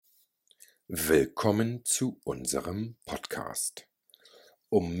Willkommen zu unserem Podcast.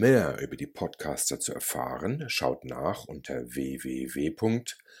 Um mehr über die Podcaster zu erfahren, schaut nach unter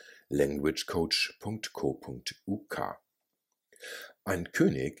www.languagecoach.co.uk. Ein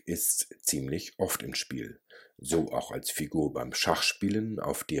König ist ziemlich oft im Spiel, so auch als Figur beim Schachspielen,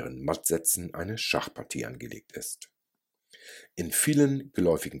 auf deren Mattsätzen eine Schachpartie angelegt ist. In vielen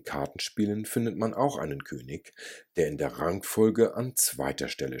geläufigen Kartenspielen findet man auch einen König, der in der Rangfolge an zweiter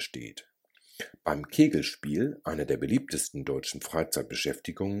Stelle steht. Beim Kegelspiel, einer der beliebtesten deutschen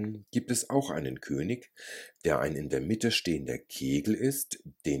Freizeitbeschäftigungen, gibt es auch einen König, der ein in der Mitte stehender Kegel ist,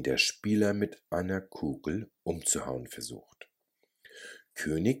 den der Spieler mit einer Kugel umzuhauen versucht.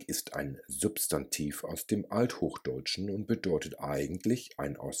 König ist ein Substantiv aus dem Althochdeutschen und bedeutet eigentlich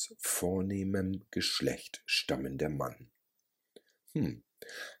ein aus vornehmem Geschlecht stammender Mann.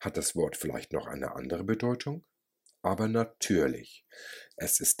 Hat das Wort vielleicht noch eine andere Bedeutung? Aber natürlich,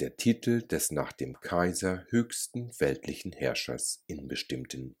 es ist der Titel des nach dem Kaiser höchsten weltlichen Herrschers in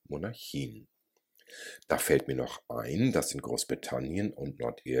bestimmten Monarchien. Da fällt mir noch ein, dass in Großbritannien und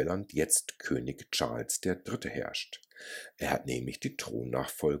Nordirland jetzt König Charles III. Herrscht. Er hat nämlich die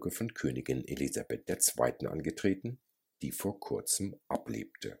Thronnachfolge von Königin Elisabeth II. Angetreten, die vor kurzem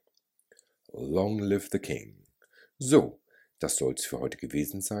ablebte. Long live the King! So, das soll's für heute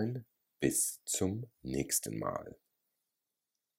gewesen sein. Bis zum nächsten Mal.